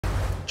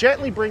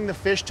Gently bring the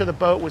fish to the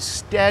boat with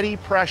steady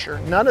pressure.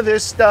 None of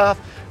this stuff,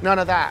 none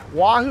of that.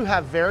 Wahoo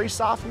have very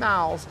soft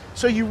mouths,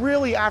 so you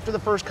really, after the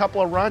first couple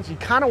of runs, you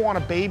kind of want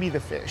to baby the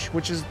fish,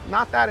 which is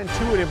not that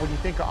intuitive when you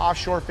think of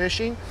offshore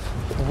fishing.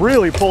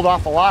 Really pulled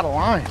off a lot of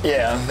line.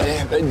 Yeah,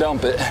 they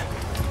dump it.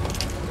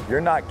 You're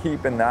not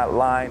keeping that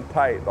line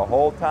tight the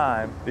whole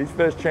time. These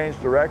fish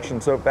change direction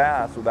so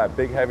fast with that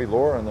big heavy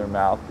lure in their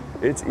mouth.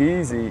 It's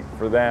easy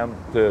for them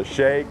to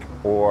shake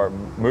or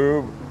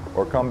move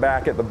or come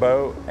back at the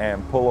boat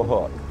and pull a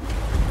hook.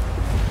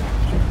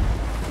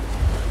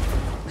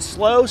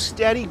 Slow,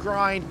 steady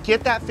grind,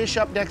 get that fish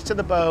up next to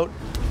the boat.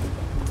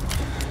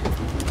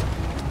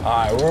 All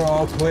right, we're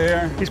all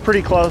clear. He's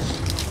pretty close.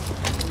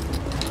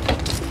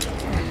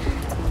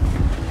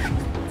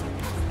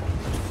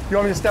 You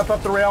want me to step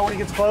up the rail when he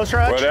gets close,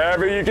 Raj?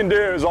 Whatever you can do,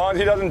 as long as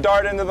he doesn't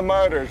dart into the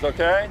motors,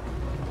 okay?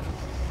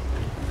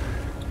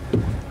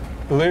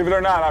 Believe it or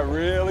not, I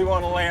really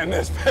want to land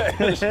this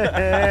fish.